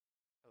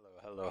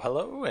Hello,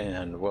 hello,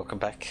 and welcome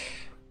back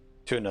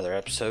to another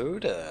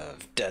episode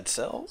of Dead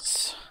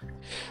Cells.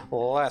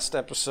 Last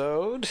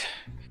episode,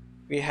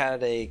 we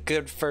had a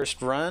good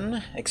first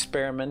run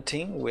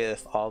experimenting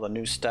with all the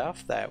new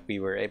stuff that we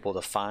were able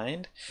to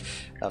find.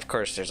 Of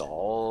course, there's a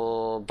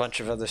whole bunch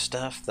of other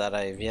stuff that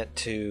I've yet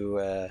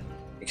to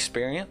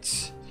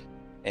experience,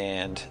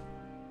 and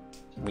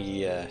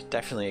we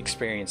definitely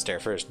experienced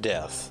our first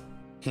death.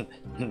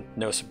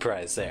 No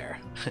surprise there.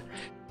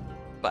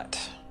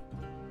 But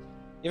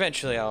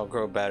eventually I'll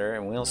grow better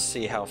and we'll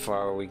see how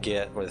far we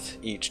get with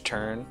each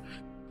turn.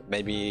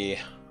 Maybe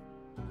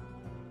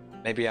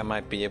I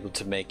might be able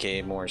to make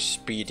a more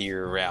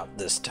speedier route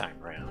this time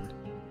around.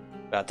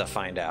 About to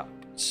find out.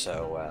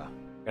 So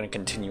I'm gonna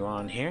continue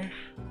on here.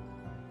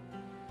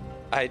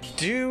 I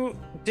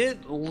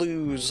did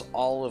lose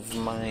all of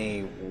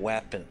my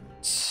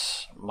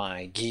weapons,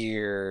 my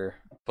gear,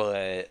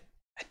 but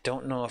I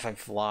don't know if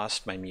I've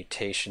lost my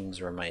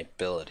mutations or my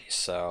abilities.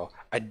 So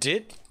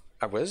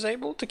I was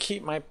able to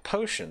keep my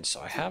potions,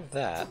 so I have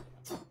that.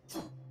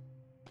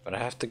 But I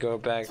have to go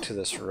back to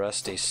this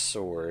rusty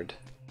sword.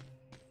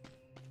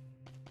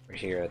 We're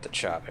here at the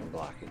chopping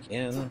block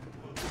again.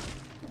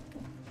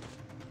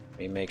 Let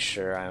me make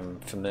sure I'm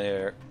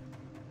familiar.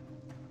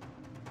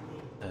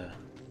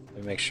 Let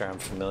me make sure I'm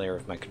familiar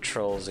with my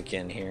controls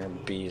again here.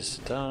 B's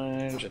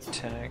dodge,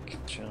 attack,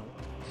 jump.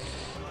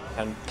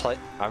 And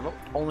I've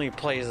only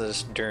played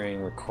this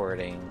during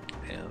recording,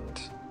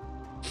 and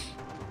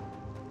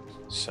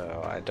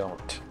so I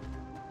don't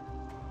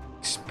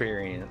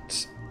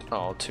experience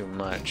all too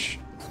much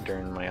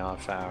during my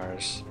off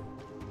hours.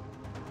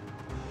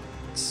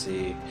 Let's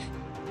see.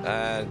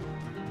 How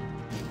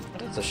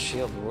does the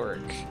shield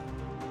work?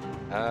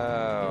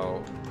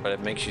 Oh, but it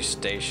makes you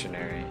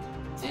stationary.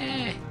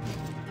 I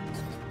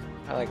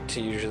like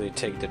to usually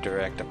take the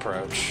direct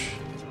approach.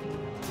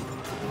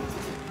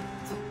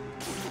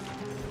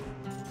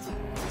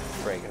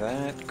 Break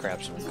that,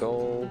 grab some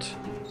gold.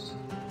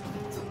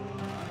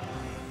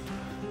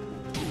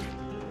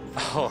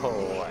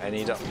 Oh,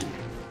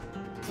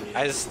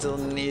 I still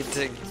need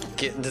to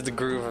get into the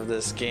groove of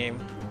this game.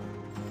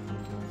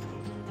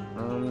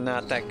 I'm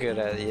not that good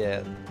at it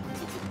yet.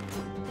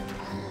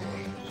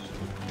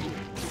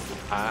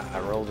 I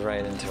rolled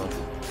right into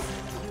him.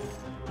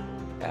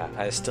 Yeah,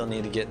 I still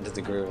need to get into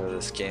the groove of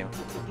this game.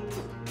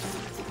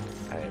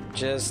 I'm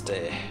just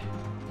a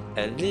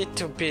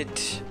little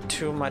bit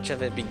too much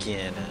of a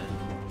beginner.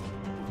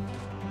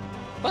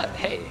 But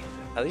hey,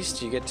 at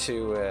least you get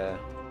to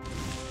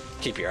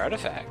keep your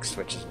artifacts,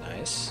 which is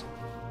nice.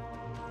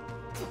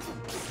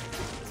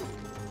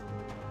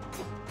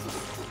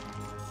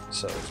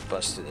 So let's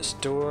bust through this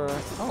door.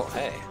 Oh,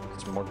 hey,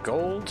 some more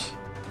gold.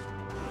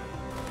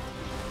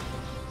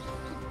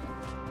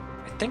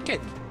 I think I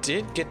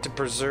did get to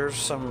preserve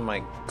some of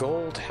my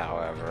gold,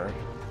 however,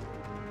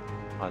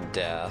 on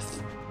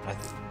death.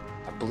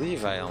 I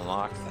believe I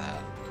unlocked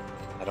that.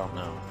 I don't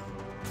know.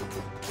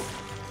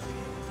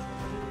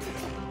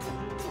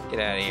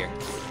 Get out of here.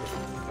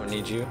 Don't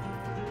need you.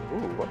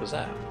 Ooh, what was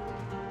that?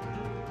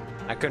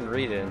 I couldn't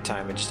read it in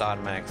time, it just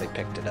automatically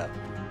picked it up.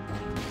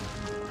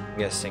 I'm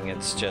guessing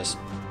it's just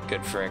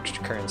good for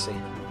extra currency.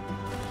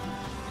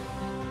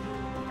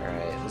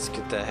 Alright, let's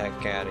get the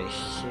heck out of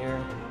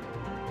here.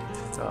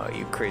 Oh,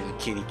 you crazy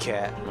kitty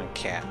cat. My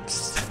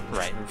cat's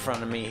right in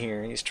front of me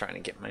here. He's trying to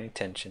get my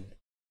attention.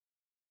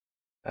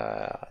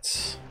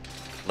 It's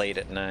late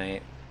at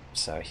night,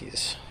 so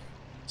he's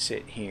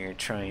sitting here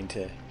trying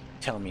to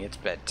tell me it's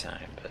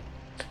bedtime, but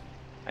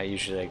I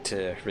usually like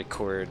to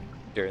record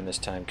during this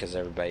time because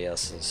everybody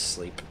else is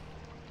asleep.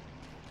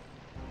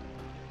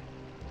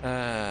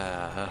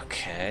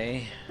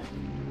 Okay.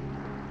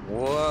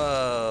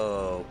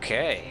 Whoa,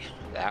 okay.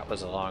 That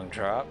was a long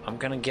drop. I'm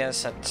gonna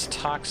guess that's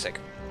toxic.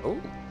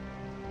 Ooh.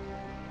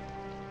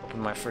 Open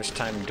my first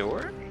time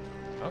door?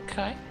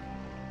 Okay.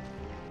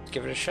 Let's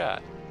give it a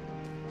shot.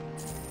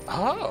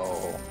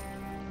 Oh.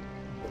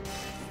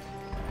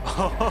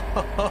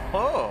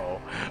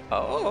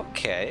 Oh,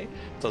 okay.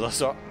 So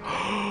those are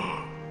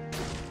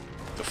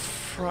the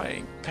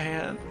frying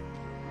pan.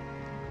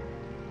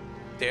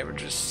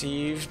 Damage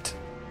received.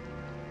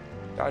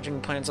 Dodging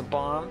plants a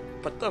bomb,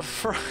 but the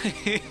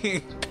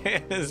frying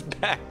pan is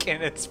back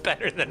and it's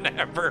better than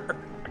ever.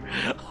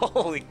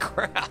 Holy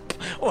crap.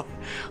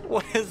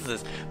 What is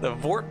this? The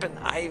Vorpin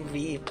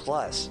IV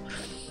Plus.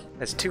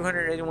 That's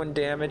 281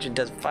 damage and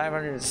does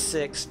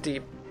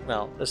 560.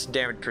 Well, this is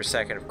damage per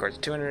second, of course.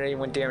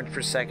 281 damage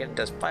per second,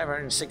 does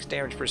 506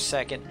 damage per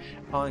second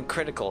on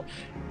critical.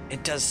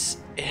 It has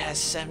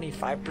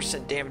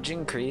 75% damage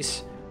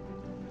increase.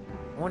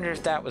 I wonder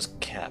if that was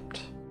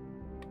kept.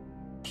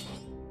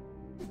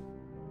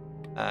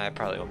 I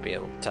probably won't be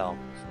able to tell.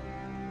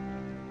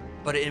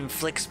 But it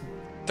inflicts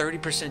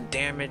 30%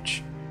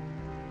 damage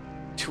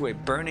to a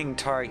burning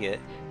target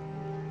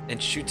and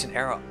shoots an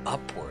arrow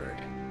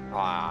upward.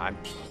 Ah.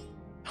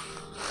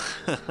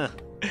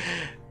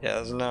 Yeah,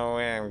 there's no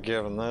way I'm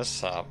giving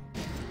this up.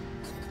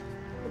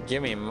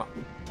 Give me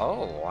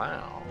oh,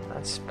 wow.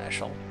 That's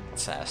special.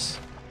 What's this?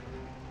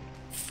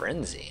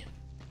 Frenzy.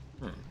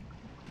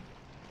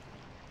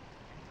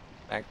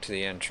 Back to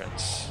the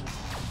entrance.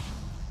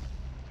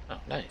 Oh,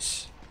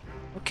 nice.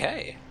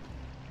 Okay.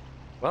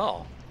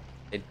 Well,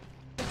 they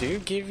do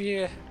give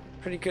you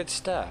pretty good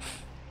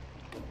stuff.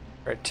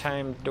 For a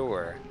timed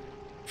door.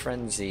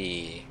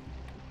 Frenzy.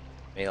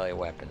 Melee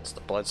weapons. The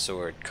blood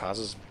sword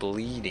causes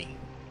bleeding.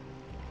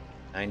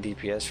 9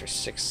 DPS for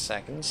 6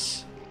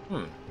 seconds.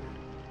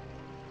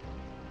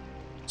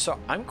 So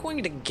I'm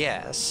going to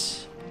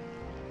guess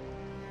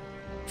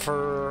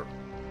for,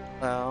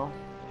 well,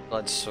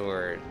 blood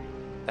sword.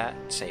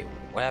 That's a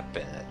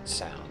weapon, it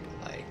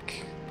sounds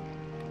like.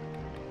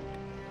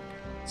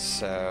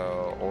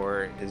 So,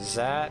 or is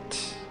that?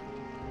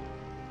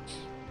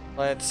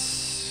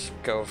 Let's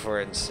go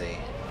for it and see.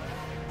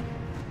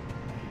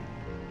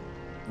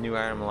 New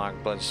item lock,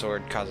 blood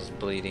sword causes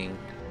bleeding.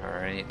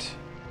 Alright.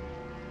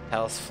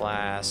 Health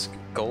flask,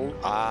 gold.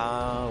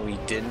 Ah, we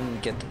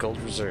didn't get the gold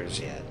reserves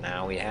yet.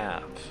 Now we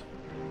have.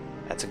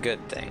 That's a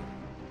good thing.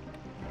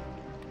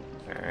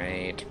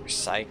 Alright,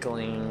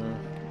 recycling.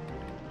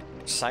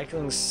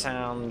 Recycling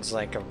sounds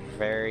like a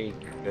very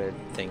good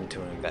thing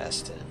to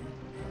invest in.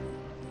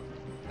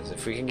 Because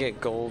if we can get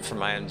gold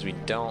from items we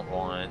don't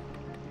want,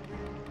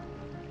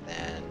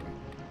 then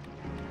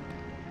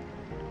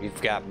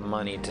we've got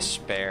money to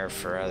spare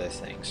for other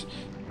things.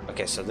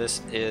 Okay, so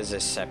this is a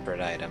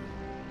separate item.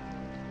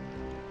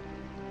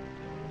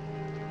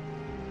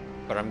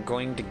 But I'm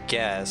going to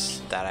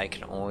guess that I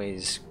can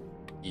always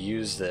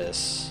use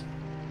this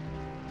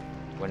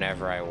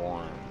whenever I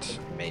want,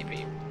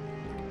 maybe.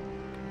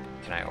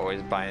 Can I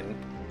always buy?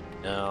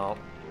 No.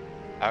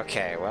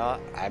 Okay,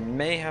 well, I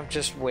may have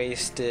just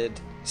wasted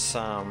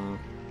some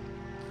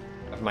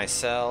of my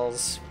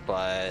cells,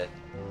 but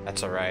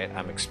that's alright,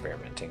 I'm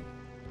experimenting.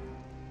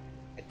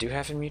 I do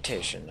have a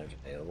mutation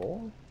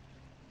available.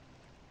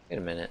 Wait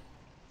a minute.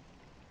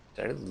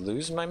 Did I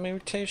lose my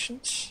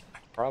mutations? I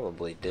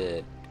probably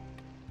did.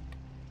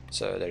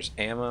 So there's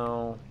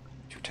ammo,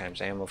 2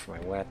 times ammo for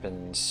my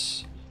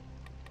weapons.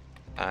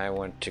 I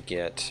want to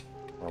get...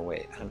 Oh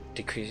wait, I'm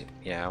decreasing.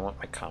 Yeah, I want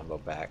my combo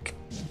back.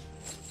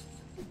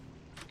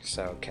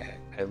 So okay,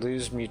 I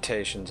lose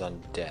mutations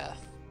on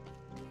death.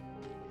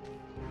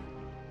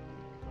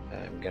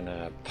 I'm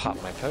gonna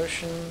pop my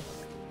potion.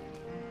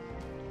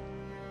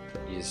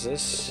 Use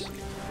this.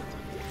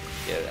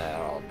 Get that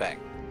all back.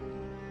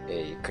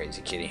 Hey, you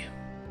crazy kitty.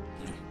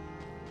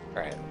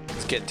 Alright,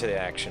 let's get into the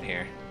action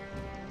here.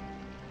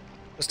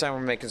 This time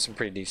we're making some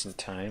pretty decent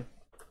time.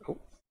 Oh,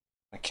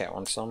 my cat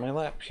wants on my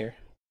lap here.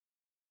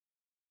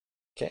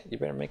 Okay, you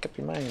better make up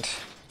your mind.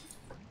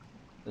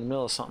 In the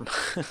middle of something.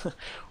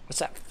 What's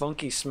that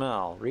funky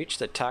smell? Reach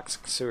the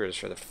toxic sewers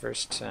for the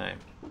first time.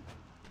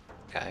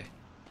 Okay.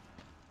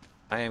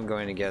 I am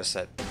going to guess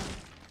that...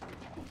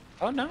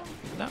 Oh, no.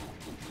 No.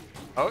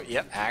 Oh,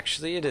 yep.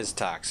 Actually, it is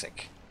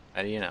toxic.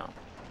 How do you know?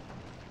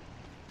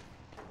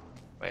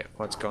 Wait,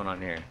 what's going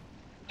on here?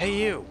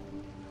 Hey, you!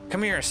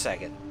 Come here a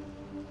second.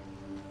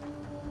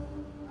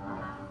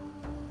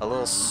 A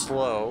little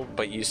slow,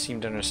 but you seem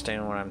to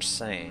understand what I'm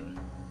saying.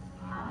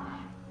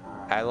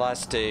 I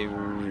lost my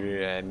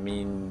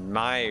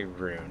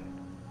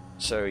rune.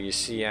 So you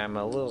see, I'm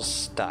a little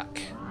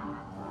stuck.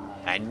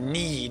 I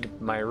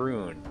need my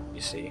rune, you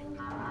see.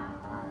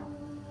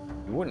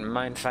 You wouldn't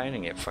mind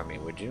finding it for me,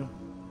 would you?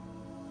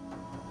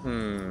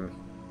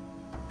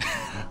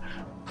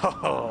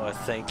 Oh,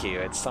 thank you.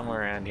 It's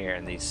somewhere around here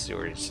in these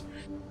sewers.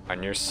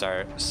 On your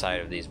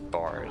side of these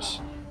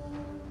bars.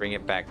 Bring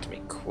it back to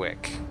me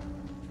quick.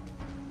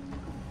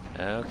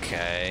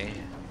 Okay.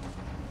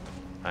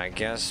 I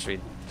guess we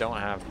don't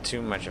have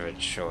too much of a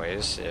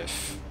choice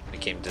if the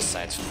game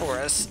decides for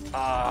us.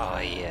 Oh,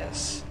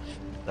 yes.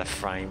 The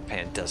frying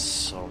pan does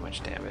so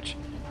much damage.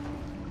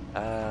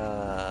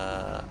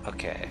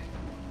 Okay.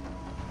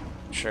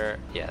 Sure.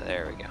 Yeah,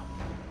 there we go.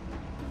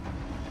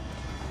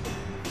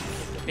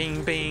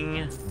 Bing,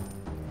 bing.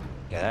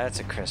 Yeah, that's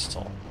a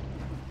crystal.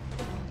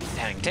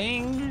 Dang,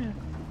 ding.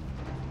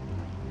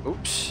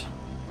 Oops.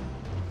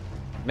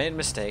 Made a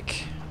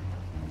mistake.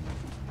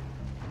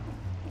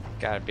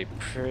 Gotta be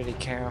pretty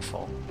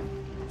careful.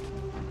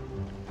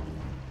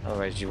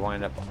 Otherwise you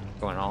wind up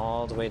going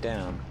all the way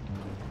down.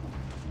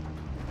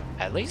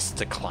 At least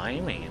the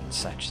climbing and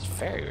such is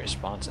very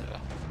responsive.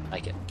 I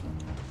like it.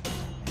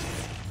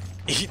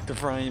 Eat the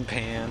frying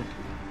pan.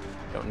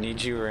 Don't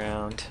need you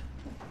around.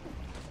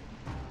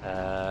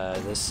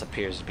 This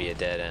appears to be a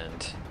dead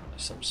end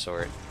of some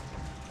sort.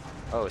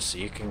 Oh, so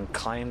you can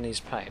climb these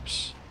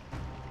pipes.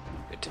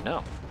 Good to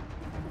know.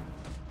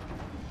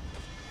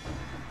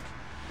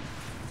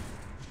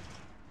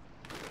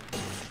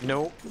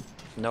 Nope.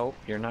 Nope,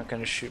 you're not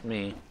gonna shoot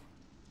me.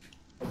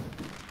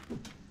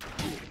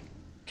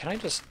 Can I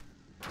just...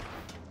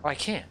 Oh, I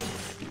can't.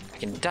 I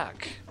can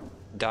duck.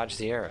 Dodge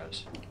the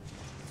arrows.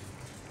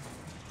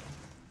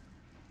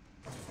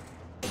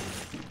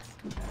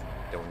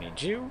 Don't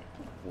need you.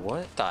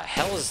 What the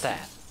hell is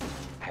that?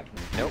 I have...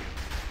 Nope.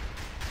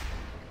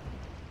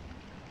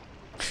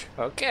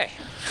 Okay.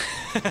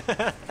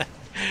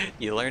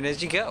 You learn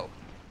as you go.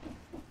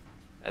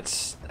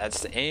 That's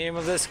the aim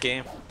of this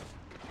game.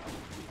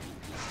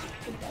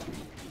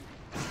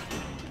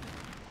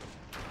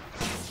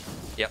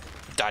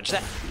 Dodge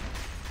that.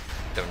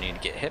 Don't need to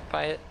get hit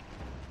by it.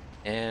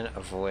 And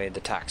avoid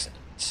the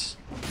toxins.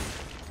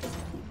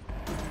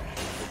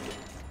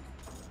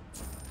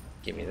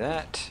 Give me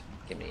that.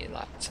 Give me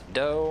lots of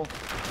dough.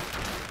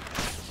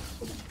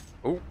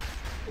 Ooh.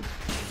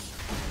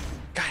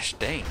 Gosh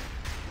dang.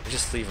 I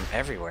just leave them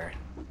everywhere.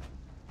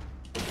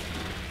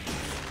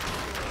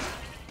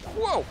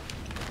 Whoa!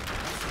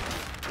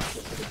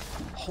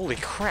 Holy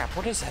crap,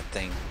 what is that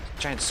thing?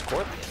 Giant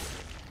scorpion.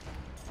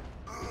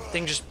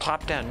 Thing just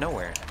popped down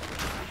nowhere.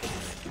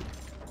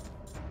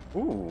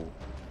 Ooh.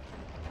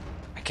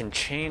 I can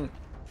chain...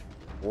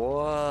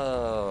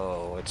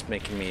 Whoa, it's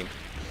making me...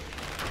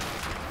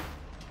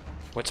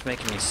 What's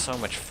making me so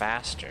much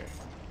faster?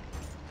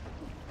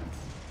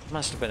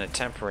 Must have been a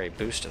temporary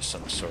boost of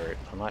some sort.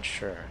 I'm not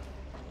sure.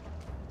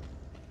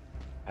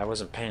 I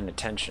wasn't paying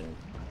attention.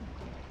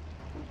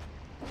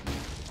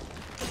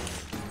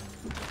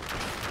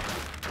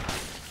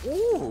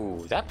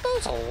 Ooh, that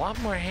bow's a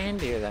lot more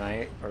handier than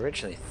I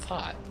originally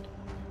thought.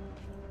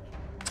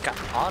 It's got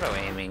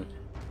auto-aiming,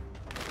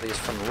 at least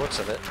from the looks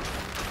of it.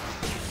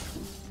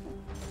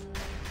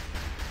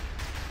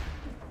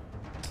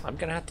 I'm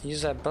gonna have to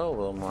use that bow a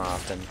little more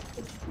often.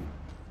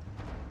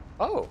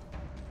 Oh!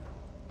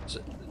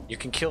 So you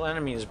can kill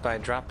enemies by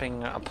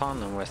dropping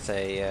upon them with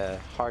a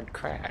hard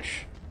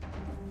crash.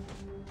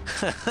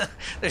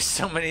 There's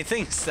so many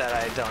things that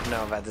I don't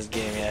know about this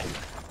game yet.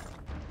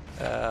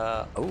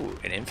 Oh,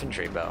 an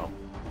infantry bow.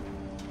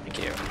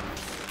 Thank you.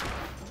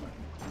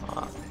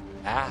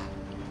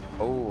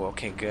 Oh,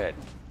 okay, good.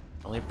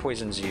 Only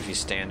poisons you if you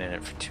stand in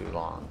it for too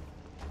long.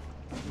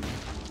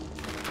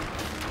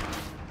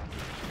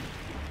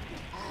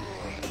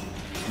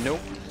 Nope.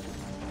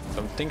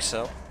 Don't think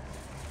so.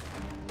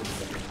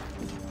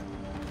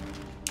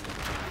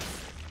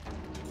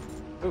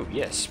 Oh,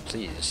 yes,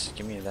 please.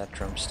 Give me that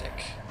drumstick.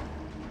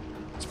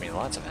 Gives me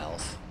lots of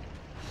health.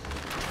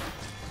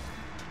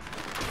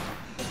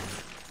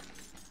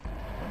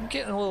 I'm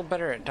getting a little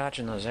better at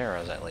dodging those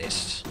arrows, at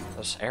least.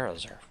 Those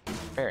arrows are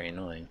very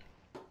annoying.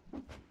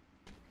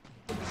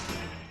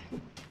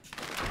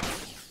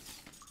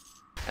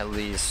 At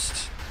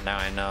least now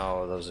I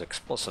know those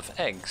explosive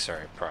eggs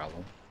are a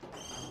problem.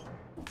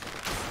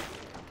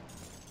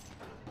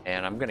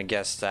 And I'm gonna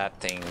guess that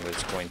thing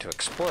was going to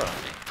explode on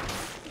me.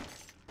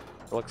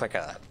 It looked like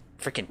a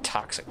freaking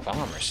toxic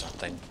bomb or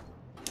something.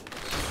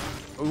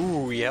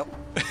 Ooh, yep.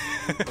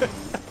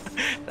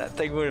 That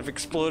thing would have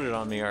exploded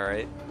on me,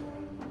 alright.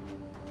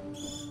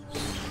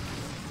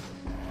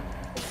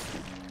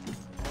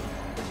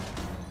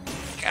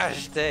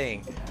 Gosh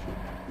dang.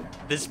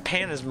 This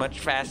pan is much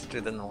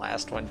faster than the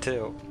last one,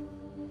 too.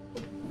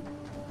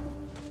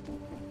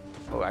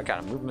 Oh, I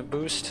got a movement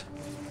boost.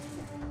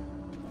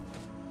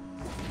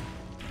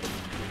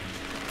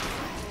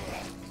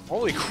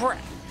 Holy crap!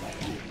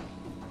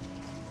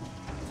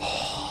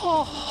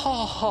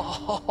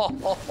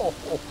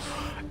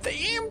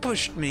 They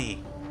ambushed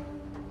me!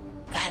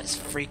 That is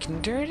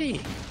freaking dirty.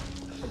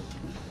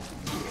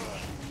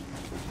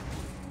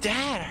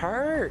 That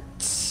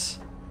hurts.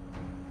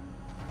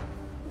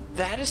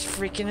 That is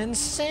freaking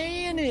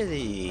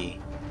insanity.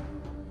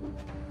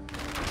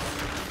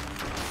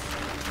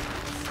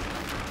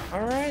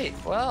 Alright,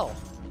 well,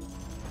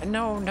 I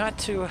know not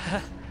to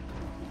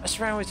mess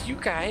around with you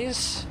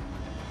guys.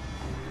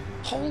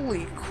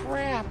 Holy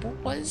crap, what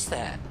was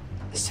that?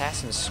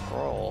 Assassin's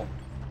Scroll.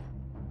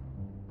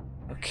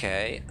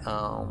 Okay,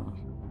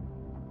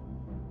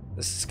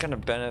 this is gonna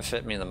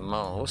benefit me the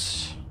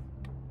most.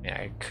 Yeah,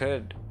 I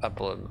could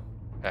upgrade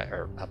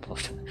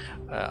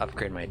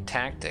my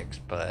tactics,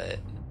 but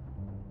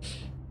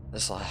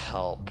this will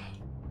help.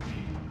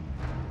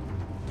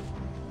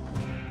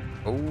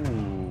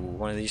 Ooh,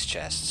 one of these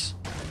chests.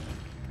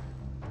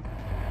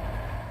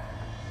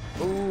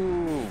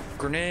 Ooh,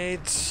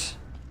 grenades.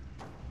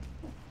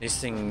 These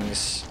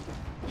things,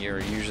 you're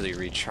usually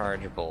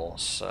rechargeable,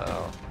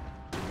 so...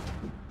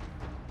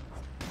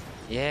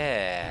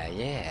 Yeah,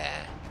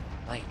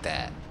 I like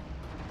that.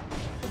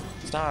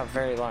 It's not a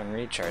very long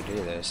recharge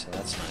either, so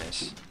that's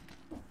nice.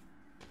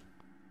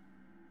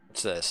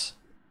 What's this?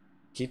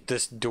 Keep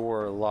this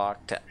door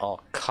locked at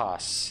all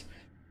costs.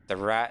 The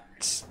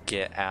rats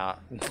get out,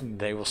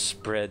 they will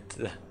spread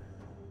the...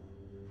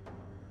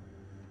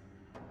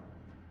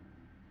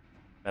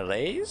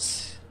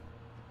 Malaise?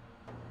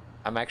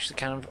 I'm actually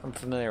kind of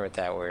unfamiliar with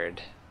that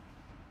word.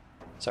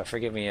 So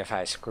forgive me if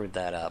I screwed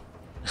that up.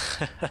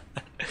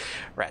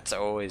 Rats are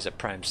always a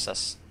prime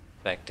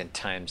suspect in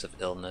times of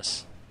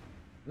illness.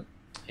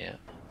 Yeah,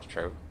 it's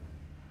true.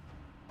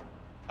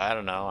 I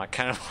don't know, I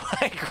kind of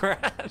like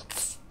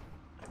rats.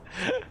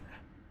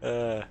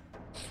 And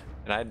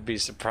I'd be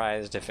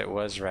surprised if it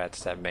was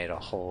rats that made a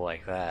hole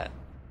like that.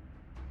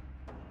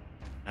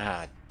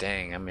 Ah,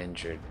 dang, I'm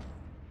injured.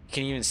 You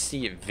can even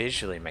see it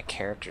visually, my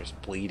character's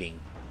bleeding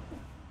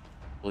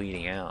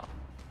out.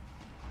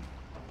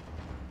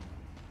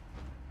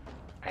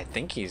 I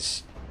think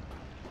he's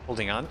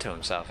holding on to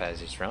himself as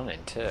he's running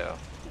too.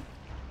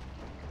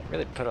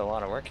 Really put a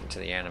lot of work into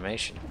the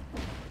animation.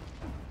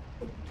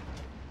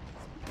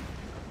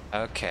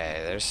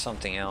 Okay, there's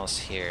something else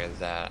here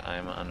that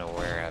I'm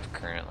unaware of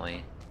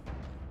currently.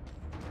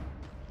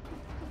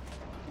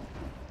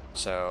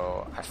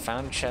 So, I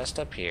found a chest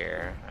up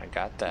here. I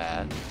got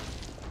that.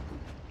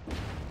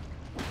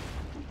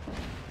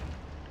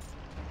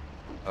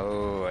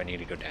 Oh, I need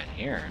to go down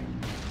here.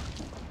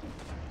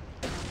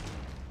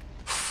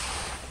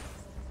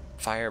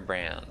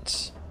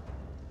 Firebrands.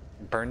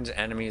 Burns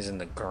enemies in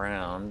the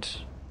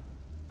ground.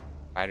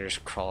 Fighters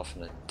crawl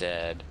from the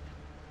dead.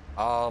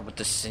 Oh, but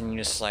the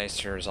sinew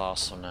slicer is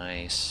also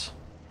nice.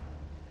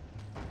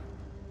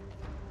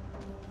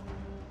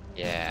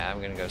 Yeah,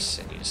 I'm gonna go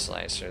sinew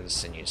slicer. The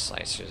sinew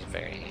slicer is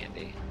very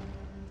handy.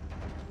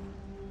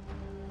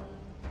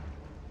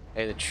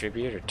 Pay the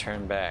tribute or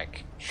turn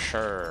back?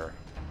 Sure.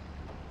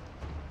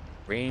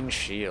 Green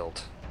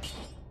shield.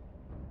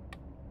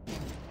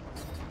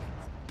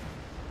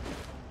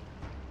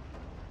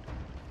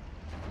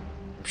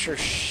 I'm sure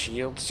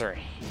shields are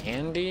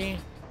handy.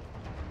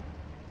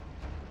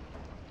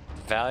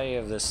 The value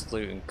of this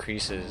loot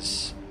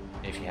increases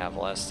if you have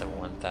less than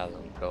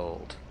 1,000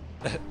 gold.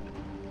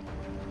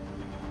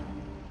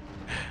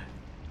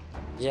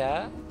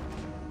 Yeah.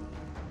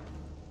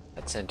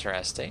 That's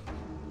interesting.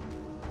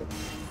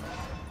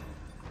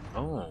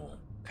 Oh,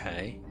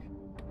 okay.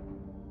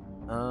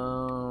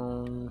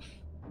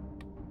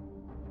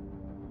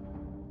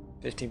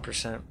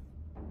 15%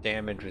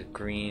 damage with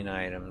green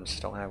items.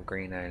 Don't have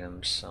green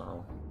items,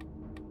 so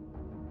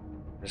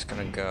I'm just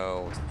gonna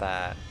go with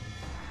that.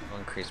 I'll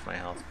increase my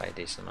health by a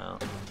decent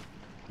amount.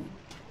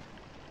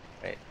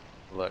 Wait,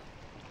 look,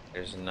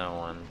 there's no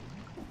one.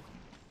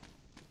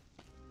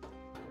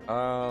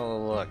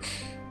 Oh, look.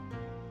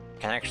 I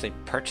can actually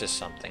purchase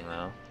something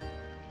though.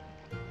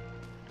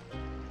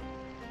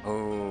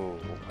 Oh,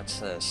 what's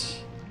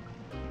this?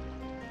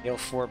 Heal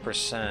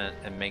 4%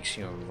 and makes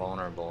you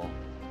invulnerable.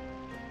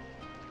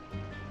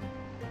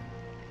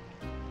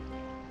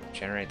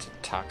 Generates a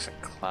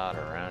toxic cloud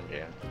around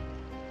you.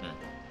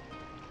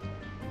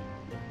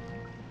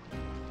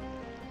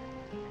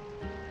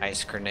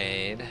 Ice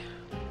grenade.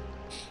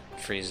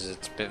 Freezes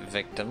its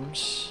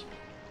victims.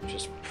 Which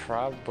is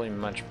probably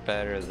much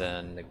better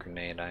than the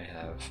grenade I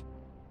have.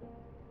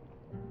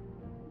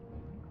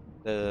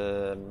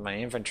 My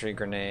infantry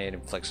grenade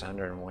inflicts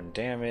 101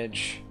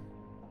 damage.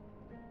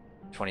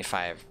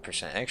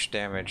 25% extra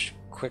damage.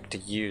 Quick to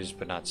use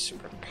but not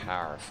super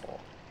powerful.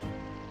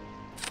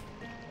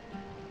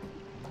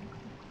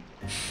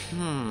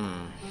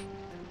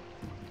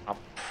 I'll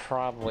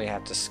probably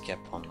have to skip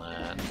on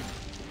that.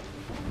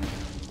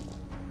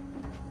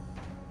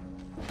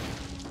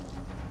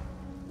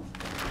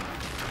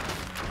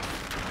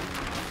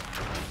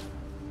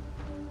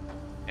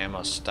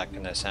 Ammo stuck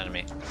in this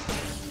enemy.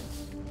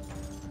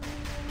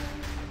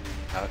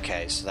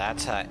 Okay, so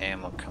that's how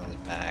ammo comes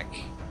back.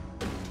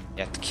 You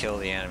have to kill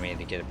the enemy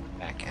to get it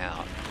back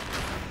out.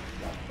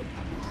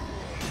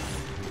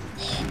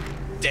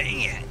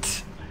 Dang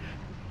it!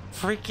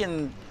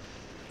 Freaking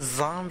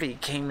zombie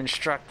came and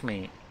struck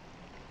me.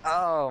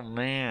 Oh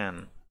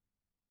man,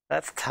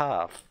 that's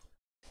tough.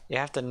 You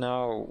have to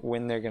know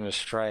when they're gonna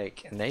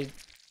strike, and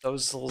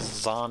those little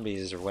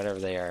zombies or whatever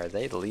they are,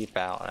 they leap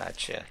out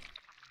at you.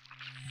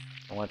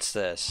 What's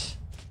this?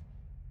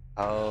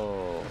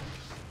 Oh,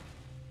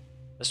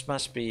 this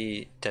must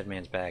be Dead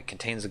Man's Bag.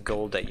 Contains the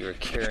gold that you were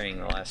carrying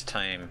the last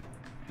time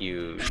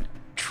you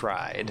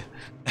tried.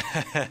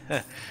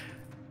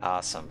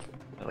 Awesome.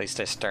 At least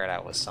I start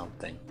out with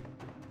something.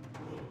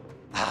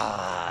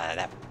 Ah,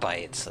 that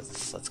bites.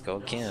 Let's go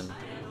again.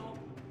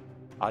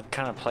 Odd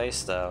kind of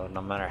place though,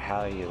 no matter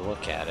how you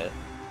look at it.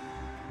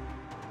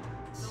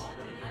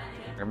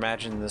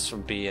 Imagine this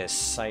would be a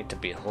sight to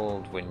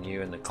behold when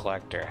you and the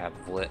collector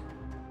have lit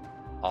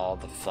all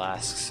the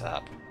flasks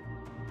up.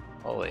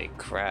 Holy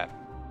crap.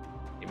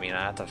 You mean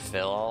I have to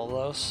fill all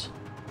those?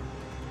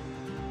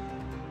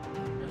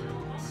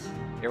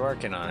 You're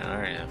working on it,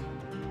 aren't you?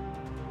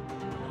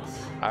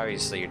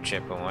 Obviously you're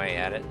chipping away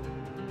at it.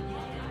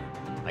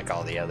 Like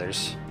all the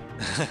others.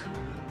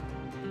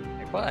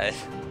 Like what?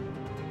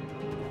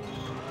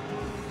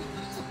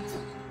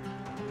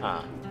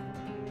 Huh.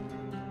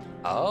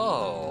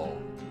 Oh.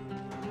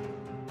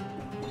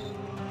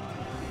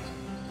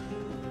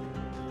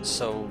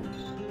 So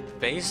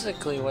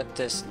basically what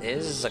this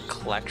is a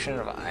collection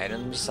of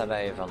items that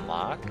I've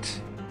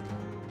unlocked.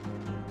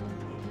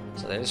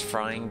 So there's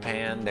frying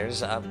pan, there's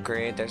the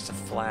upgrade, there's the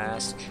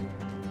flask.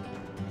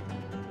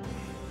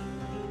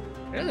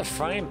 Where did the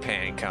frying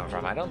pan come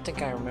from? I don't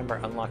think I remember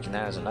unlocking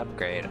that as an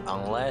upgrade,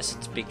 unless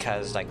it's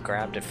because I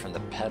grabbed it from the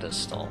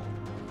pedestal.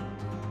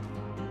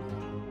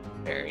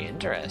 Very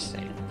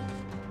interesting.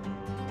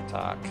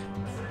 Talk.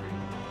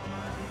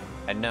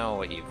 I know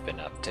what you've been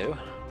up to.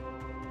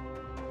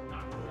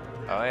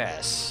 Oh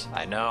yes,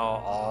 I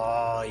know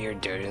all your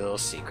dirty little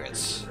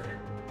secrets.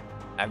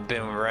 I've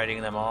been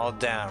writing them all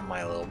down in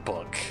my little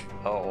book.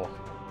 Oh,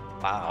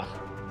 wow.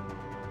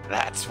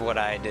 That's what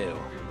I do.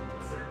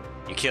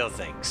 You kill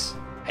things.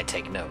 I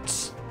take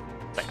notes.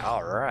 It's like,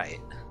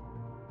 alright.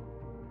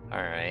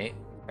 Alright,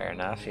 fair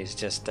enough. He's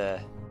just,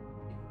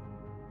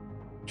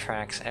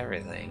 tracks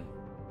everything.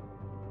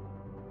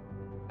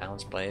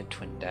 Balance blade,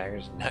 twin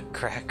daggers,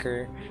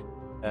 nutcracker,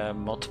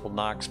 multiple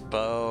knocks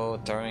bow,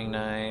 throwing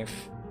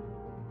knife.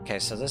 Okay,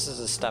 so this is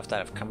the stuff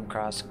that I've come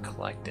across and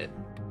collected.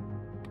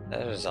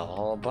 There's a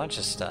whole bunch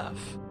of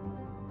stuff.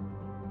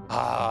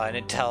 Oh, and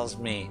it tells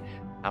me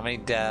how many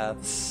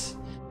deaths.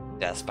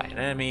 Deaths by an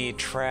enemy,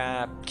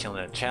 trap,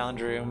 killing in a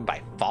challenge room,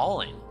 by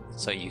falling.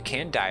 So you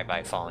can die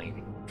by falling if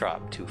you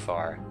drop too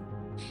far.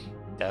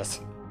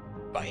 Deaths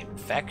by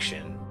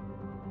infection,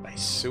 by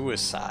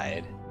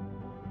suicide.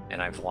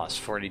 And I've lost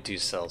 42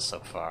 cells so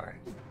far.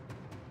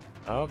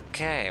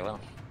 Okay, well,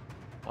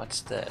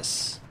 what's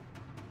this?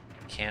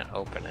 Can't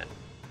open it.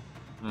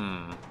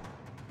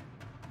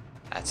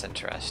 That's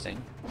interesting.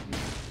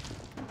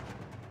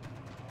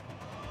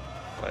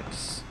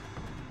 What's...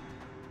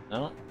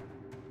 No,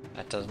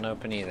 that doesn't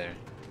open either.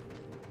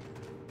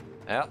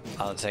 Well,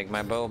 I'll take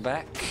my bow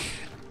back.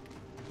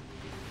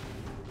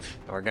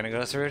 We're gonna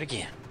go through it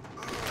again.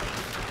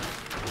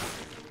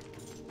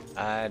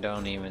 I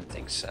don't even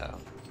think so.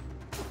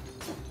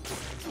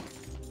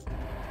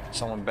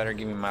 Someone better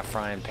give me my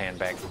frying pan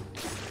back.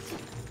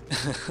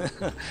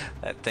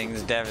 That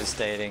thing's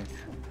devastating.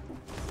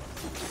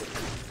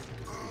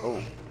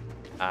 Oh,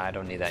 I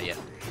don't need that yet.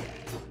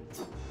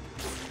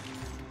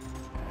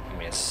 Give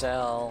me a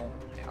cell.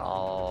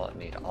 I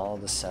need all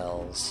the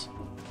cells.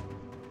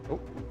 Oh,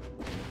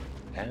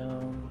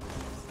 down.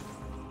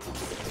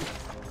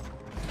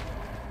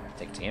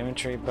 Take the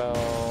infantry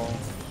bow.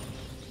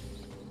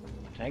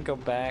 Can I go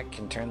back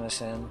and turn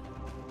this in?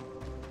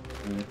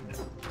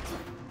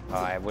 Oh,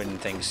 I wouldn't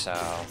think so.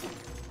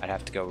 I'd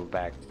have to go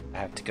back. I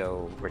have to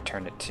go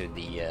return it to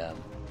the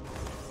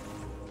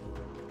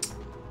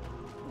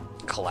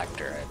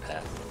collector, I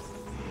bet.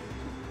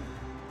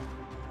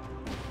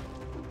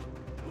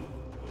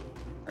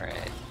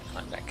 Alright,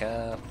 climb back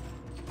up.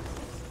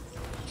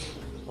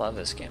 Love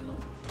this game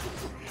though.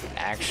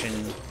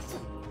 Action.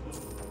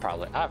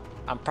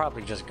 I'm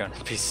probably just gonna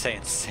be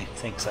saying the same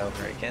things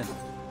over again.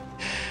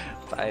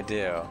 But I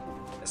do.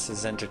 This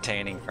is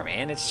entertaining for me,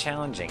 and it's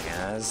challenging,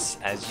 as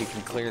you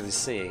can clearly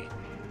see.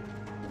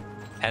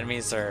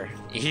 Enemies are,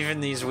 even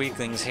these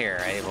weaklings here,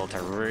 are able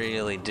to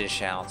really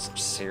dish out some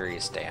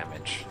serious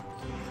damage.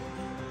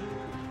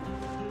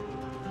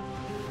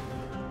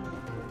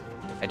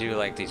 I do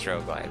like these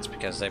roguelites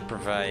because they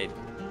provide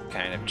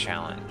kind of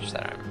challenge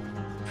that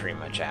I'm pretty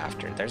much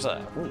after. There's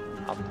a... Ooh,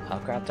 I'll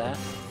grab that.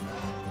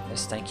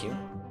 Yes, thank you.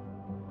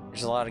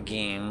 There's a lot of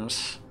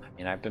games. I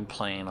mean, I've been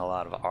playing a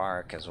lot of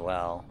Ark as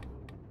well.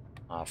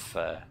 Off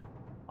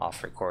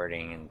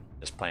recording and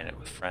just playing it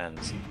with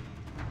friends.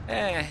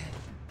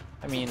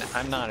 I mean,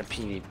 I'm not a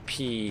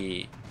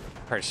PvP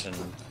person.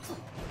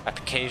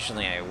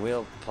 Occasionally I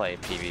will play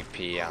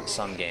PvP on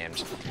some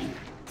games.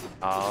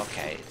 Oh,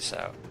 okay,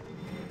 so...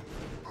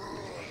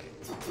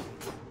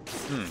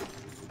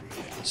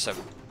 So,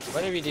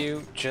 whatever you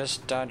do,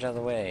 just dodge out of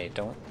the way.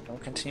 Don't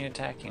continue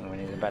attacking when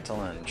he's about to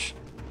lunge.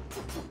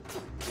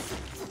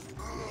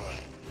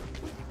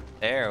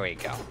 There we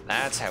go.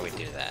 That's how we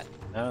do that.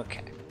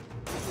 Okay.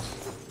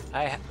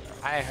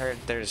 I heard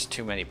there's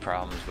too many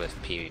problems with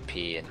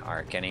PvP and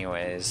Ark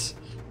anyways,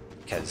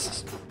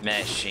 because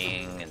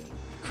meshing and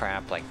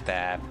crap like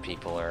that,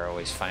 people are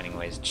always finding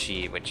ways to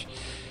cheat, which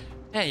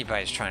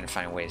anybody's trying to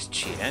find ways to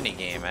cheat any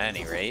game at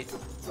any rate,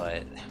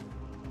 but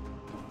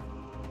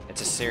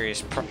it's a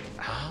serious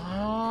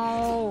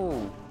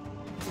Oh!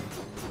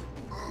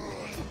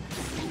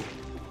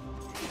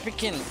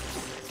 Freaking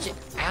get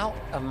out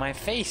of my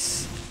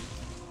face!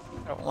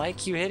 I don't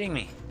like you hitting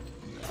me.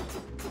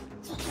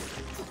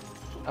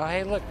 Oh,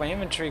 hey, look, my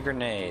infantry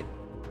grenade.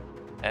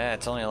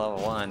 It's only a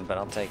level 1, but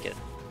I'll take it.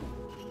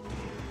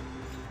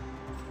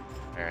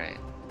 Alright.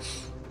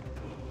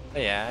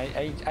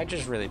 Yeah, I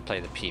just really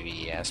play the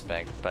PvE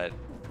aspect, but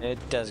it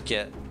does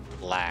get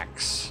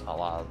lax a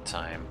lot of the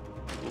time.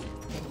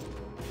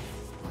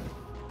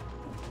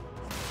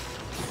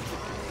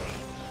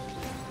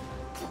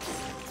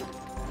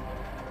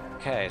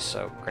 Okay,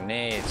 so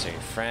grenades are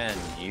your friend.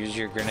 Use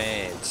your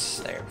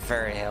grenades. They're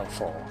very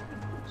helpful.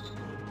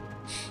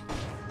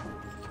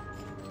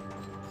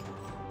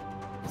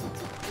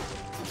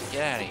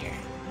 Get out of here.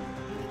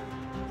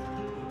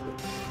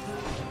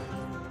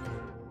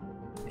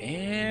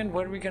 And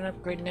what are we gonna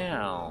upgrade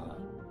now?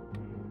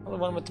 Well, the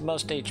one with the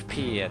most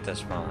HP at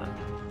this moment.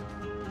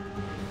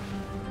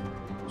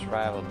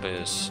 Survival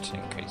boost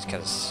increase,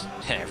 because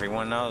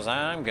everyone knows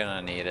I'm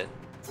gonna need it.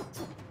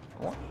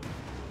 I'm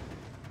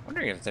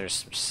wondering if there's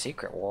some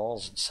secret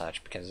walls and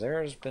such, because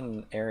there's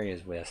been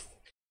areas with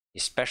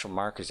these special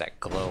markers that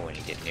glow when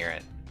you get near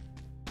it.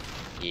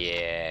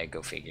 Yeah,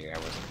 go figure, I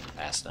wasn't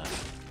fast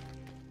enough.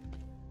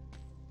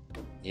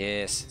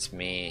 Yes, it's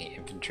me.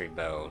 Infantry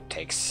bow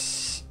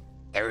takes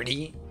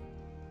 30?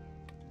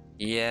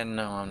 Yeah,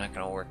 no, I'm not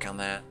gonna work on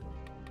that.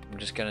 I'm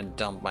just gonna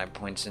dump my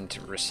points into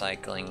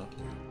recycling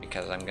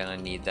because I'm gonna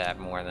need that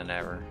more than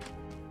ever.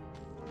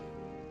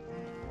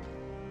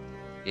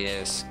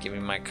 Yes, give me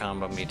my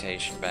combo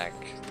mutation back.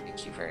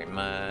 Thank you very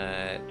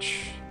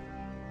much.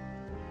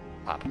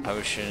 Pop a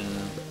potion.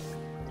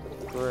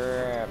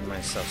 Grab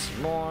myself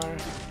some more.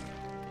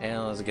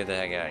 And let's get the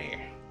heck out of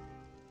here.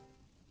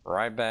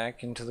 Right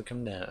back into the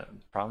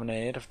condemned.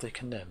 Promenade of the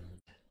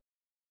Condemned.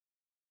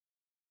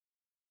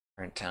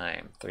 Current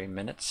time, 3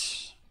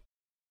 minutes.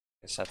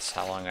 Guess that's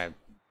how long I've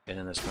been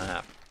in this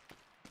map.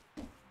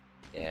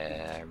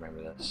 Yeah, I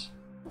remember this.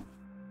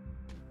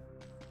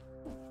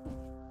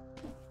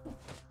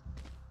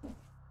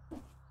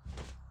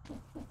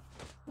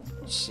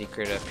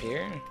 Secret up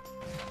here.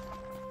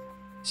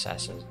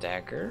 Assassin's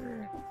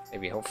Dagger.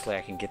 Maybe hopefully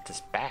I can get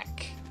this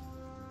back.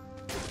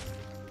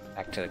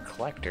 Back to the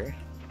collector.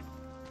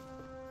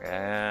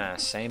 Ah,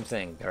 same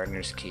thing.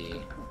 Gardener's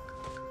Key.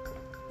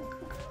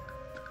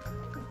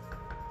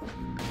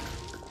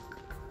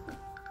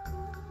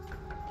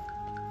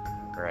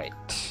 Right.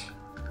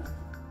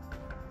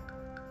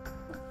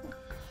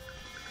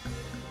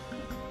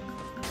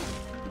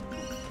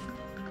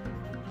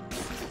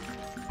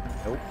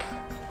 Nope.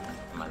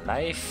 My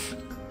life.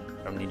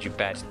 Don't need you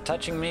bats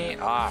touching me.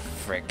 Ah,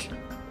 frick.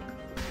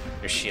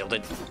 You're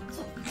shielded.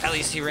 At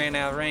least he ran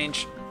out of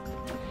range.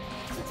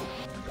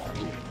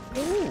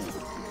 Ooh.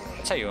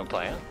 That's how you want to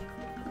play, huh?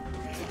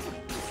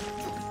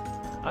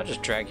 I'll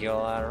just drag you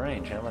all out of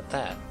range. How about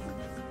that?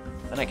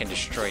 Then I can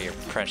destroy your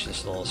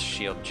precious little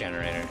shield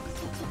generator.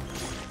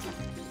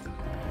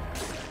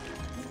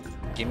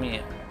 Give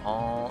me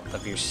all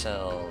of your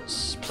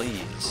cells,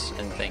 please,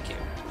 and thank you.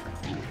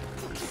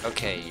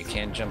 Okay, you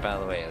can't jump out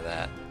of the way of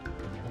that.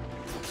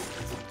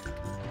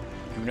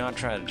 Do not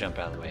try to jump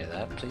out of the way of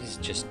that. Please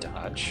just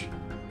dodge.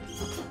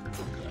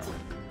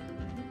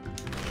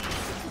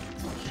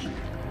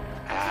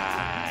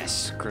 Ah,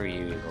 screw you,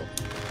 you little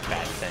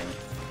bad thing.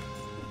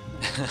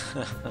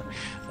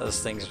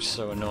 Those things are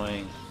so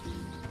annoying.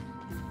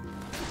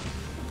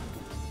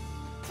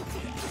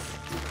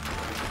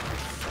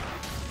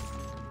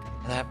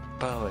 That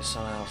bow is so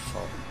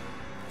helpful.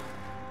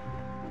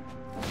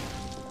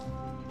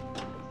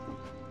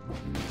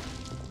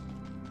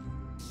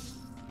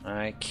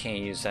 I can't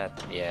use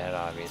that yet,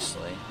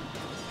 obviously.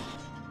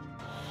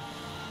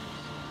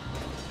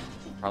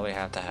 Probably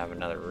have to have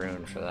another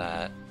rune for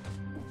that.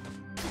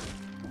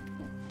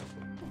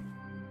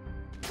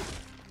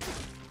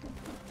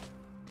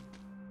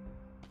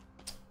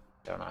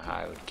 Don't know how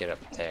I would get up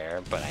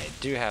there, but I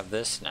do have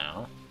this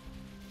now.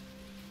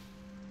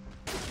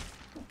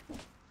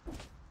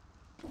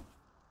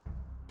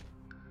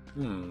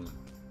 Anything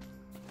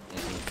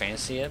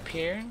fancy up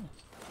here?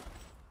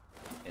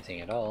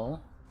 Anything at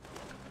all?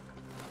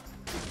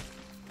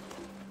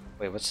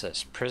 Wait, what's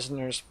this?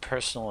 Prisoner's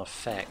personal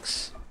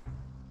effects.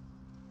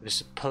 It was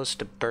supposed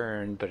to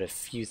burn, but a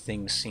few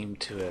things seem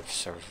to have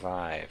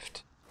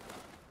survived.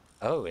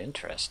 Oh,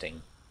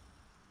 interesting.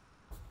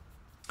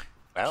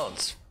 Well,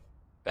 it's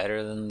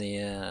better than the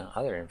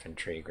other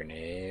infantry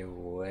grenade.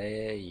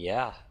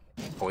 Yeah,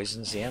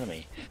 poisons the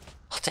enemy.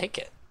 I'll take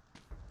it.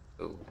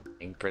 Ooh,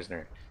 being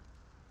prisoner.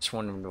 This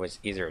one was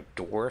either a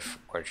dwarf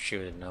or she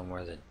was no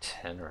more than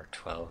 10 or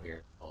 12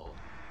 years old.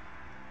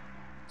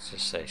 Let's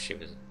just say she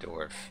was a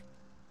dwarf.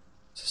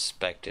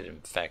 Suspected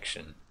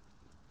infection.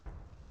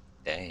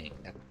 Dang,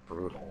 that's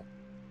brutal.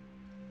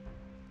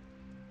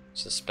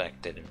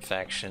 Suspected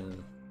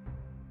infection.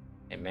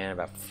 A man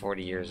about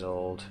 40 years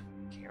old.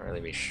 Can't really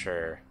be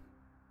sure.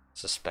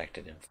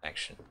 Suspected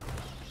infection.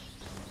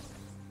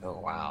 Oh,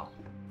 wow.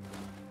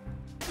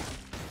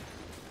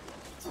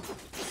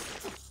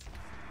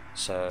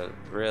 So,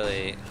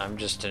 really, I'm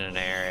just in an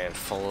area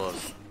full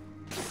of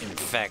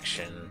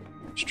infection.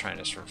 Just trying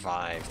to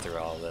survive through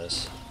all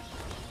this.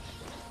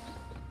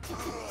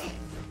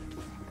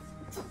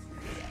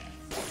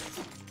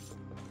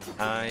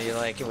 How you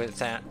like it with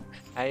that?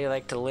 How do you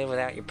like to live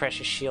without your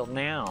precious shield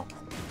now?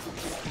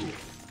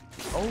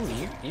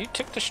 Oh, you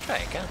took the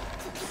strike, huh?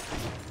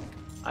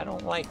 I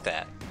don't like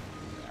that.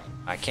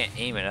 I can't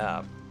aim it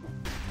up.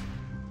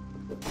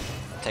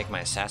 I'll take my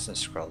assassin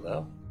scroll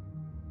though.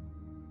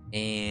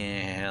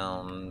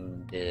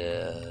 And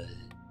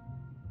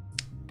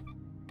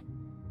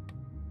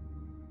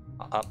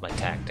I'll up my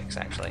tactics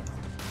actually.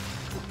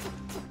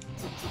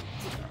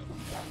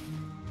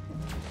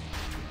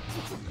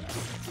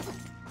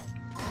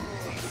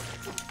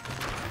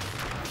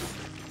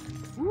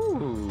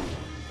 Ooh.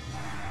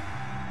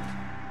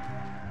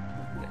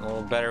 Getting a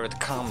little better with the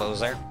combos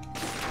there.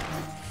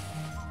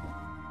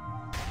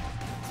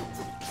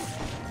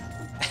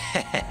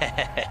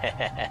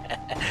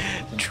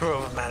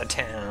 Drove him out of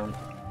town.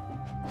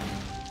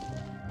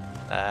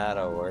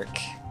 That'll work.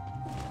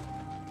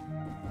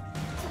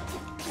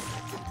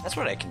 That's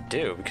what I can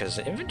do because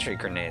infantry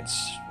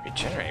grenades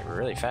regenerate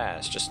really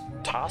fast. Just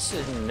toss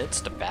it in the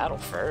midst of battle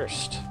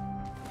first.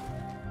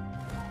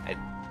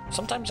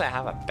 Sometimes I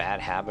have a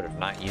bad habit of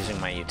not using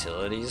my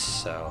utilities,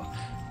 so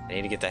I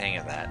need to get the hang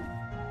of that.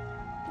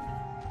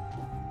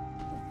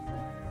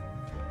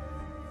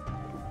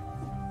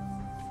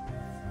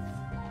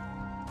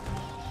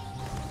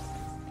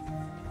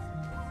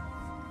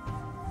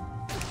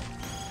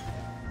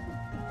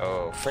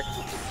 Oh, frick.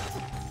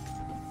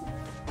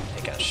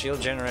 Take out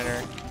shield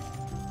generator.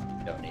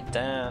 Don't need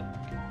that.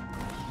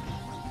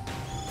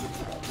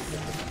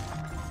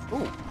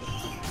 Ooh,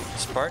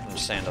 Spartan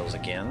sandals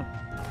again.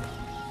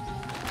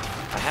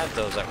 I had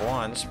those at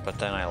once, but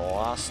then I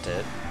lost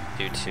it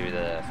due to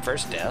the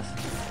first death.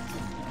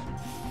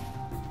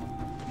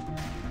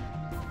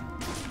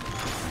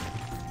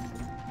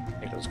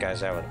 Take those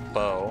guys out with a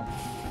bow.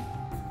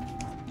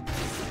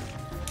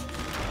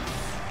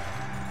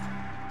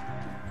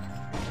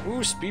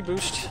 Ooh, speed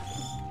boost.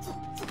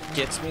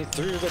 Gets me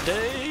through the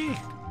day.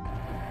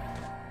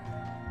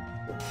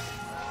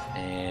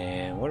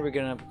 And what are we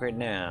gonna upgrade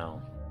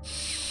now?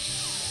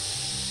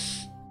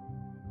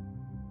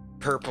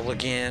 Purple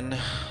again.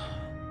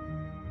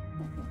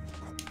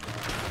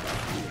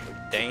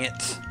 Dang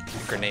it.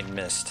 Grenade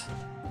missed.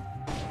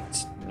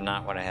 It's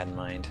not what I had in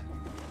mind.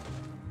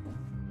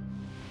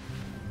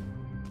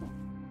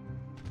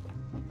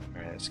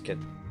 Alright, let's get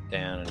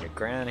down on the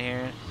ground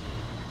here.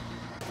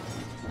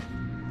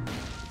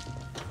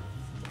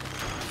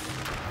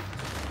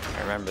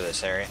 I remember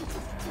this area.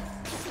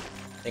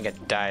 I think I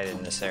died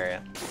in this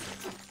area.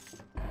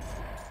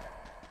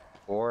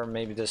 Or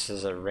maybe this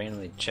is a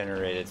randomly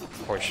generated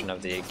portion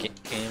of the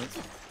game.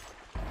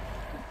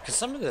 Because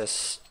some of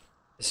this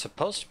is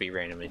supposed to be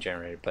randomly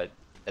generated, but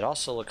it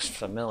also looks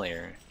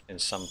familiar in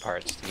some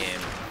parts of the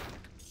game.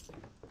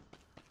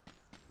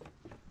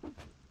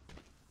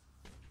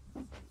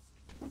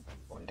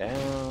 Going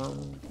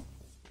down.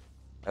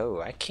 Oh,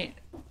 I can't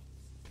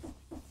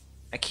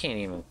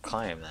even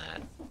climb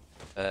that.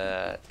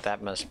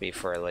 That must be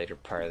for a later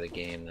part of the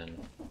game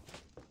then.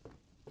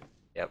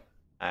 Yep,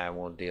 I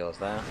won't deal with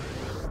that.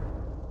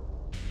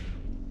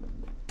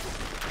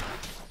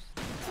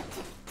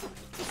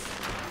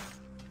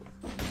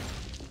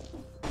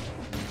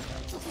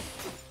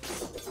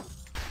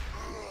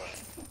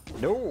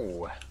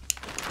 No!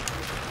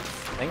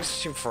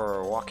 Thanks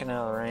for walking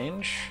out of the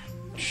range.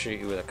 Shoot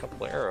you with a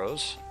couple of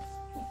arrows.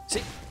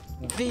 See,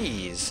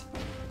 these.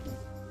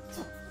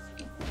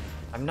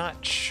 I'm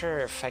not sure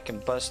if I can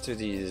bust through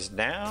these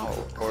now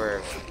or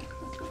if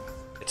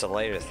it's a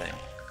later thing.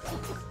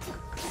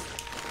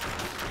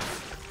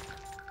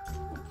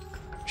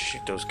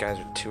 Shoot those guys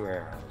with 2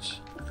 arrows.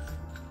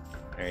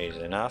 There,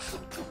 easy enough.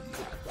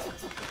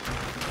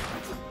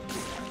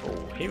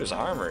 Oh, he was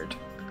armored.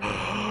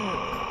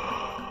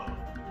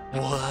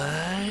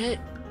 What?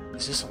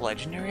 Is this a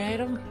legendary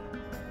item?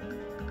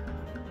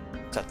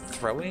 It's a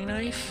throwing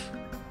knife?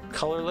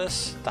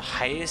 Colorless. The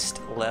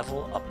highest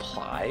level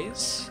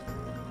applies.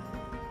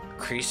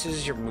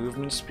 Increases your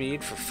movement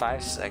speed for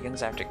 5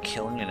 seconds after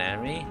killing an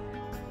enemy.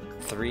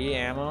 3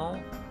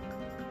 ammo.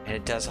 And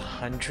it does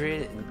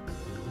 100.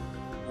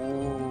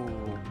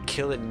 Ooh.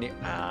 Kill it near.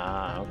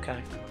 Ah,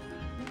 okay.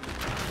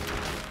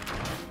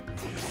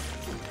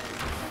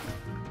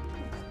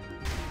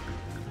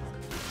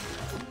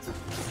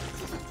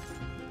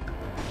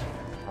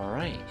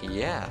 Alright,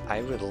 yeah,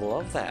 I would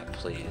love that,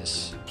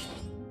 please.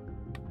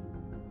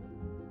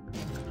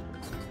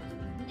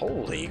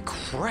 Holy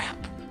crap!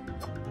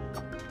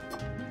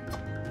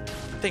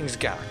 Thing's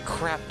got a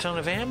crap ton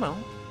of ammo.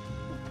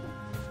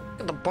 Look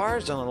at the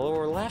bars on the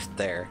lower left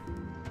there.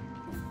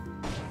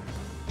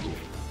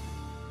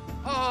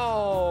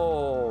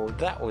 Oh,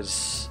 that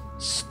was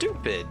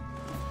stupid.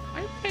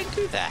 Why did I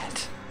do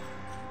that?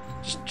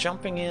 Just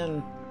jumping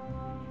in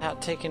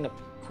without taking a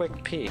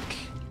quick peek.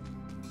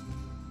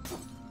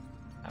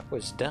 That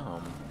was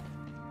dumb.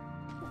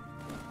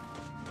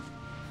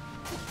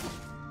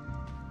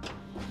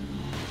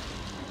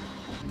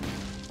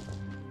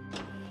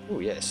 Ooh,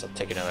 yes, I'll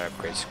take another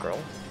upgrade scroll.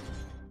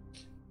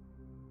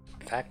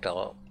 In fact,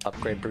 I'll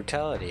upgrade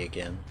brutality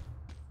again.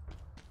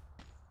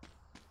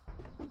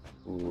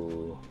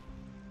 Ooh.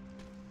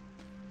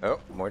 Oh,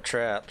 more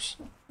traps.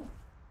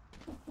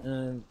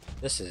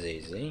 This is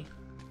easy.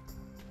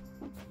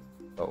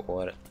 But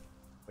what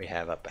we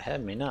have up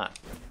ahead may not.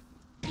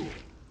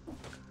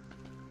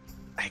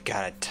 I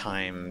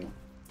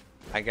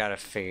gotta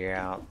figure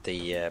out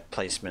the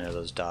placement of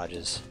those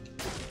dodges.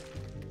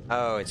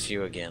 Oh, it's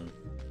you again.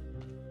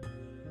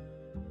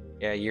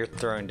 Yeah, your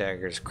throwing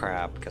dagger's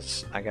crap,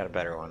 because I got a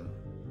better one.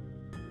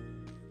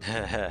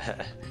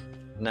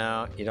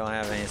 No, you don't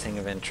have anything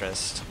of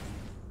interest.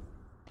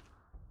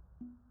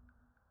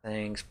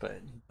 Thanks,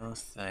 but no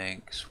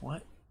thanks.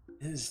 What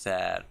is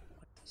that?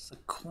 What does the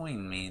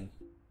coin mean?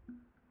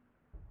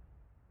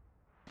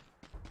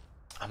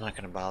 I'm not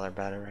gonna bother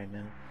about it right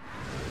now.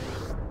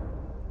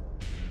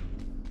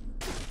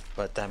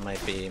 But that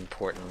might be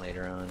important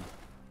later on.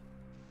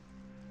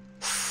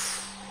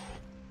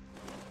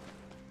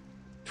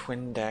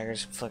 Twin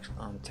daggers inflict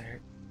on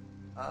third.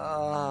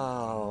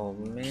 Oh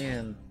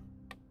man.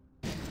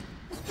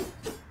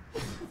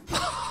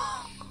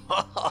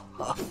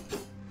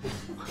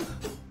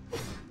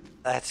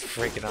 That's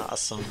freaking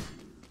awesome.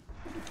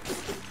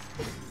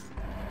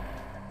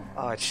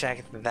 Oh,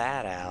 check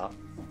that out.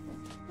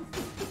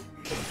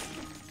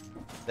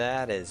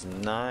 That is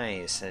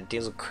nice. And it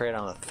deals a crit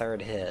on the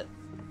 3rd hit.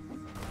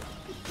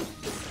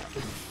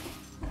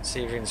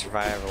 See if you can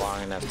survive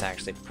long enough to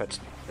actually put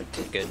it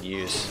to good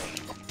use.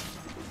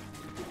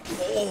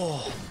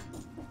 Oh!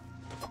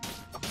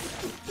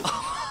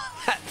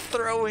 That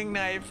throwing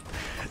knife.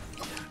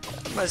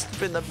 Must have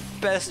been the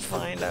best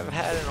find I've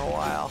had in a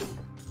while.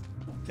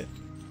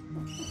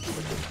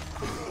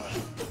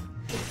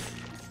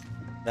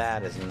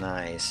 That is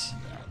nice.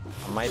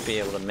 I might be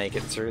able to make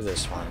it through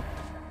this one.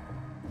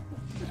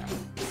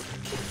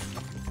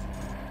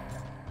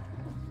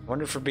 I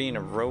wonder for being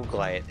a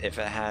roguelite if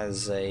it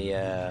has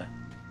a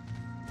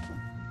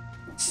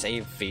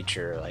save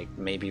feature, like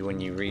maybe when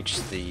you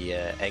reach the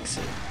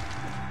exit.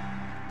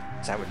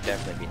 That would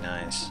definitely be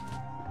nice.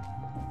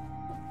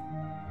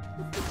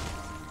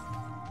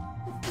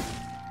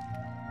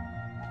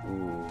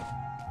 Ooh.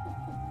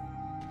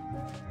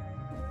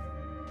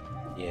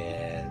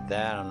 Yeah,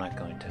 that I'm not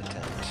going to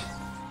attempt.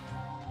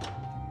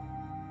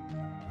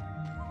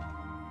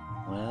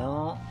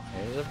 Well,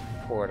 here's a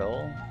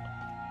portal.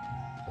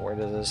 Where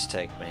does this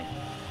take me?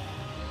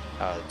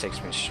 Oh, it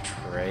takes me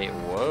straight.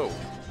 Whoa!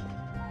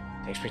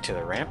 Takes me to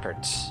the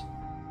ramparts.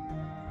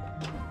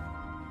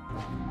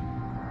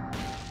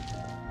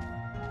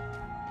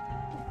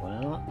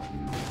 Well,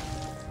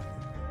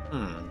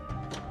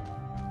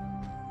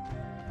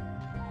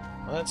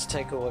 let's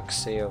take a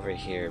look-see over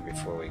here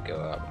before we go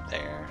up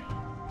there.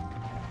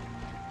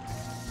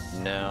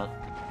 No,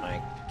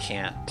 I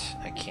can't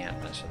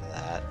mess with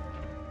that.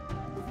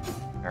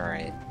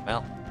 Alright,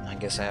 well, I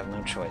guess I have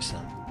no choice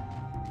then.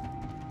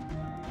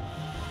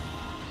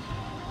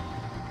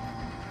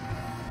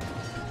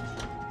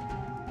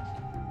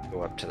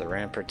 Go up to the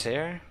ramparts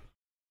here.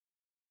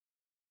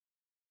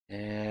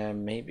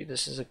 And maybe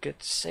this is a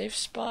good safe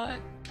spot?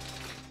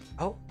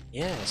 Oh,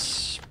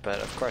 yes, but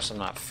of course I'm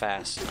not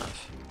fast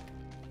enough.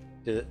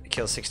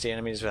 Kill 60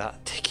 enemies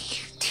without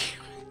taking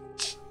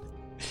damage.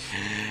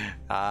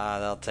 Ah,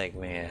 that'll take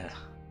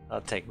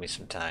me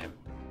some time.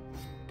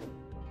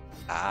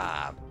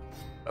 Ah,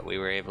 but we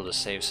were able to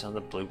save some of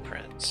the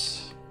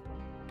blueprints.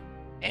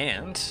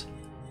 And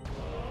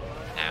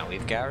now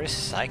we've got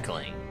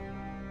recycling.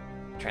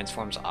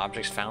 Transforms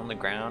objects found on the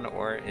ground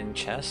or in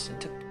chests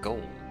into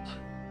gold.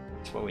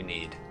 That's what we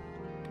need.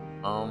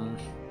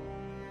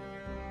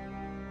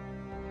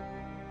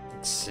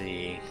 Let's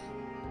see.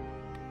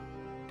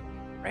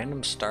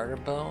 Random starter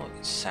bow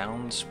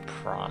sounds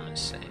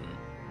promising.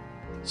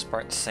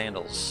 Spartan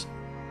sandals.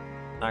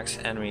 Knocks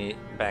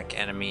back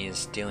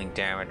enemies, dealing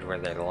damage where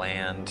they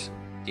land.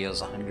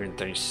 Deals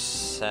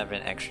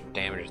 137 extra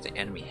damage if the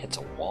enemy hits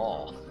a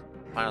wall.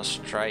 Final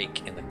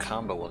strike in the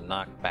combo will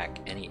knock back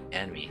any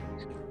enemy.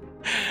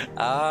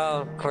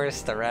 Oh, of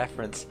course, the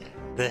reference.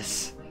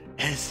 This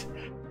is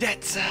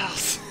Dead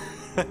Cells.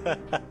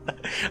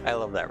 I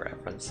love that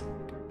reference.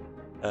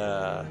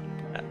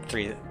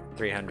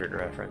 300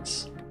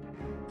 reference.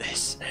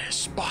 This is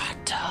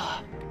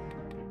Sparta.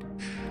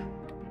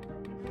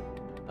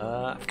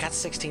 I've got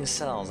 16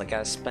 cells. I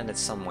gotta spend it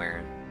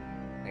somewhere.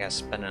 I gotta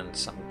spend it on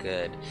something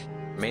good.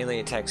 Melee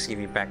attacks give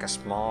you back a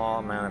small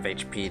amount of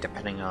HP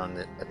depending on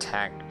the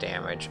attack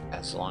damage,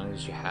 as long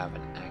as you have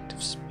an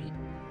active speed.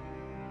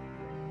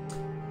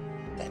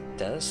 That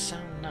does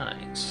sound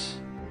nice.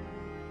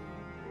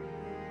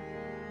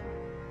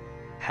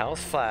 Health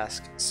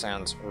flask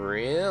sounds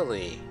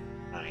really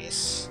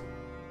nice.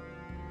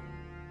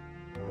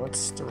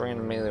 What's the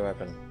random melee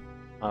weapon?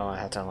 Oh, I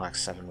have to unlock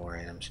 7 more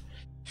items.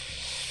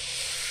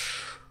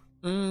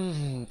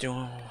 Do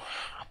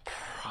I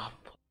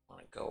probably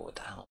want to go with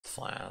the health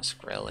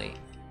flask, really?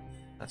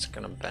 That's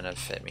gonna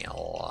benefit me a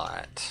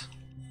lot.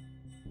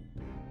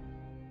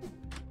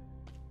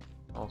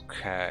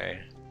 Okay.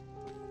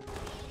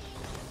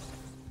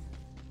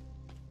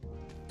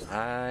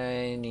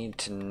 I need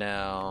to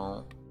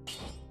know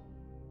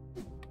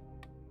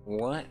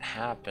what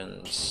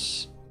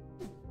happens.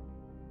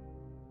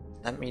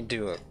 Let me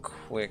do a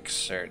quick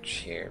search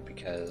here,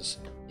 because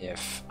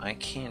if I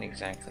can't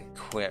exactly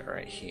quit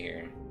right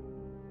here,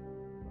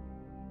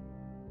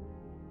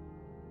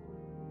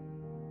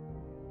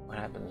 what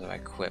happens if I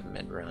quit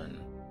mid-run?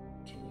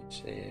 Can you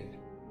save?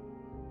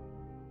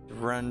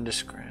 Run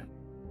describe.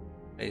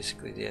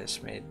 Basically, the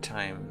estimated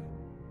time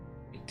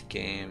beat the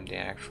game. The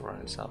actual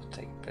run itself will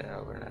take a bit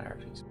over an hour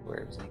if you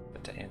square everything.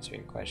 But to answer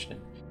your question,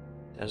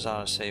 does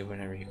auto save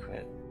whenever you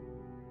quit?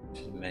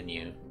 To the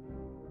menu.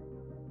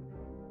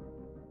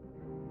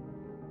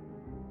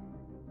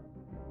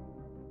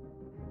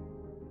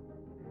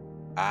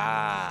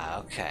 Ah,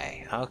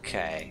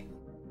 okay.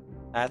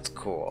 That's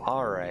cool.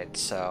 Alright,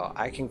 so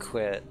I can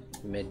quit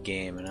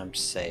mid-game and I'm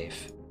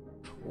safe.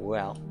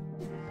 Well,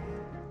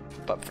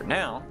 but for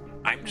now,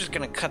 I'm just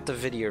gonna cut the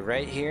video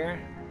right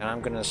here, and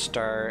I'm gonna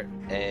start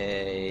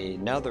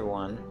another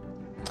one,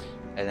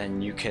 and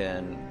then you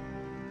can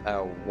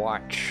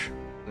watch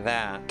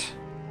that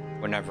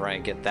whenever I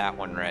get that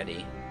one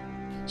ready.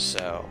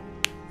 So,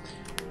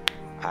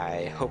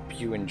 I hope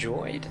you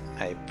enjoyed.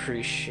 I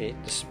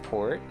appreciate the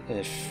support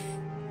if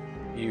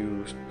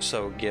you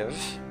so give.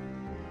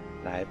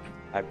 I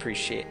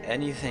appreciate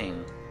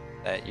anything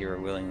that you're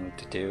willing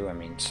to do. I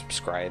mean,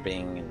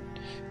 subscribing and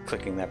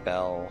clicking that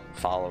bell,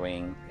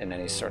 following in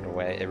any sort of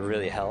way. It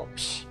really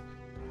helps.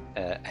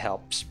 It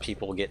helps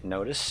people get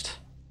noticed,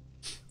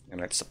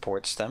 and it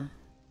supports them.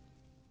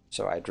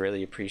 So I'd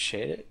really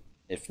appreciate it.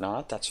 If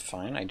not, that's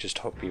fine. I just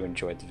hope you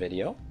enjoyed the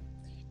video.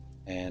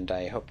 And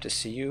I hope to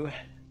see you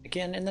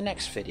again in the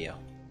next video.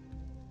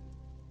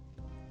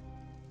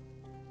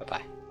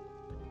 Bye-bye.